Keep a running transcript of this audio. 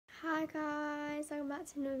back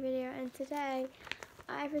to another video, and today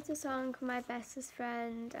I've written a song for my bestest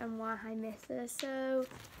friend and why I miss her. So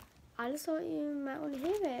I just thought you might want to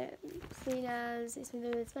hear it, seeing as it's been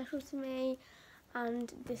really special to me, and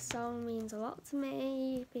this song means a lot to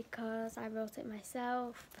me because I wrote it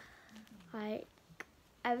myself. Like,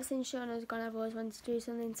 ever since Shauna was gone, I've always wanted to do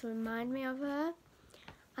something to remind me of her.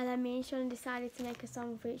 And then me and Shauna decided to make a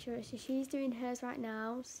song for each other. So she's doing hers right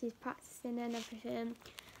now. She's practicing and everything.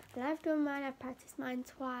 And I've done mine. I've practiced mine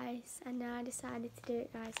twice. And now I decided to do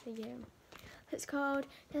it, guys, for you. So it's called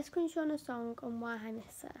Jessica and Shauna Song on Why I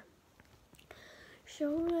Miss Her.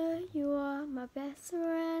 Shauna, you are my best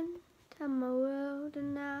friend and my world.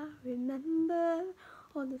 And I remember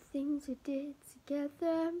all the things we did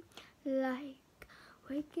together. Like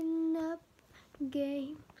waking up,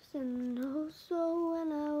 games, and also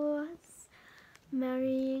when I was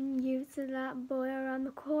marrying you to that boy around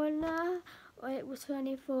the corner. It was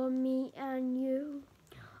funny for me and you.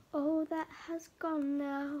 All that has gone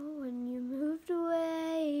now when you moved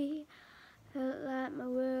away. Felt like my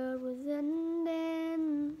world was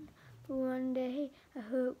ending. But one day I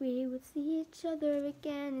hope we would see each other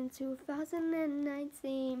again in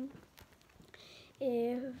 2019.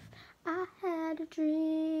 If I had a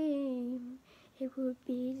dream, it would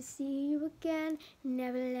be to see you again,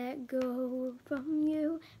 never let go from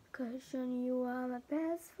you, because Shauna, you are my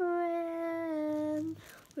best friend.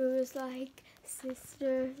 We was like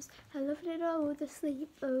sisters. I loved it all, the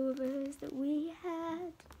sleepovers that we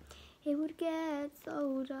had. It would get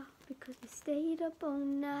so dark because we stayed up all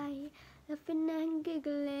night, laughing and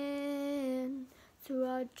giggling to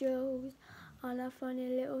our jokes on our funny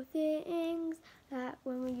little things, like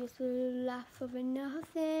when we used to laugh over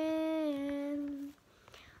nothing.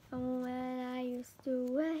 And when I used to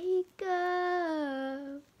wake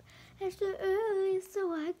up extra early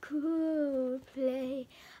so I could play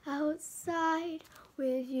outside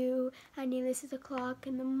with you at nearly 6 o'clock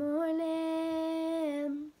in the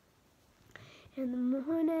morning. In the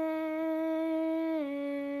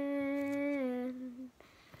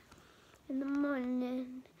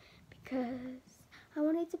morning, because I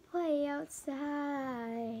wanted to play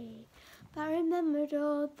outside, but I remembered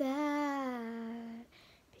all that,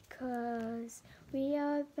 because we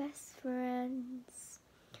are best friends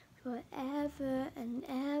forever and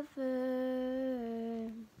ever.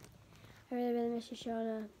 I really miss you,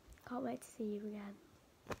 Shauna. Can't wait to see you again.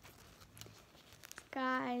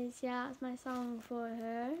 Guys, yeah, that's my song for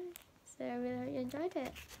her. So I really hope you enjoyed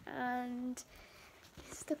it. And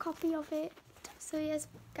this is the copy of it. So yes,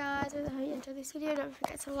 guys, I really hope you enjoyed this video. Don't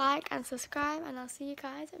forget to like and subscribe, and I'll see you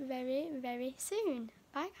guys very, very soon.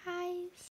 Bye, guys.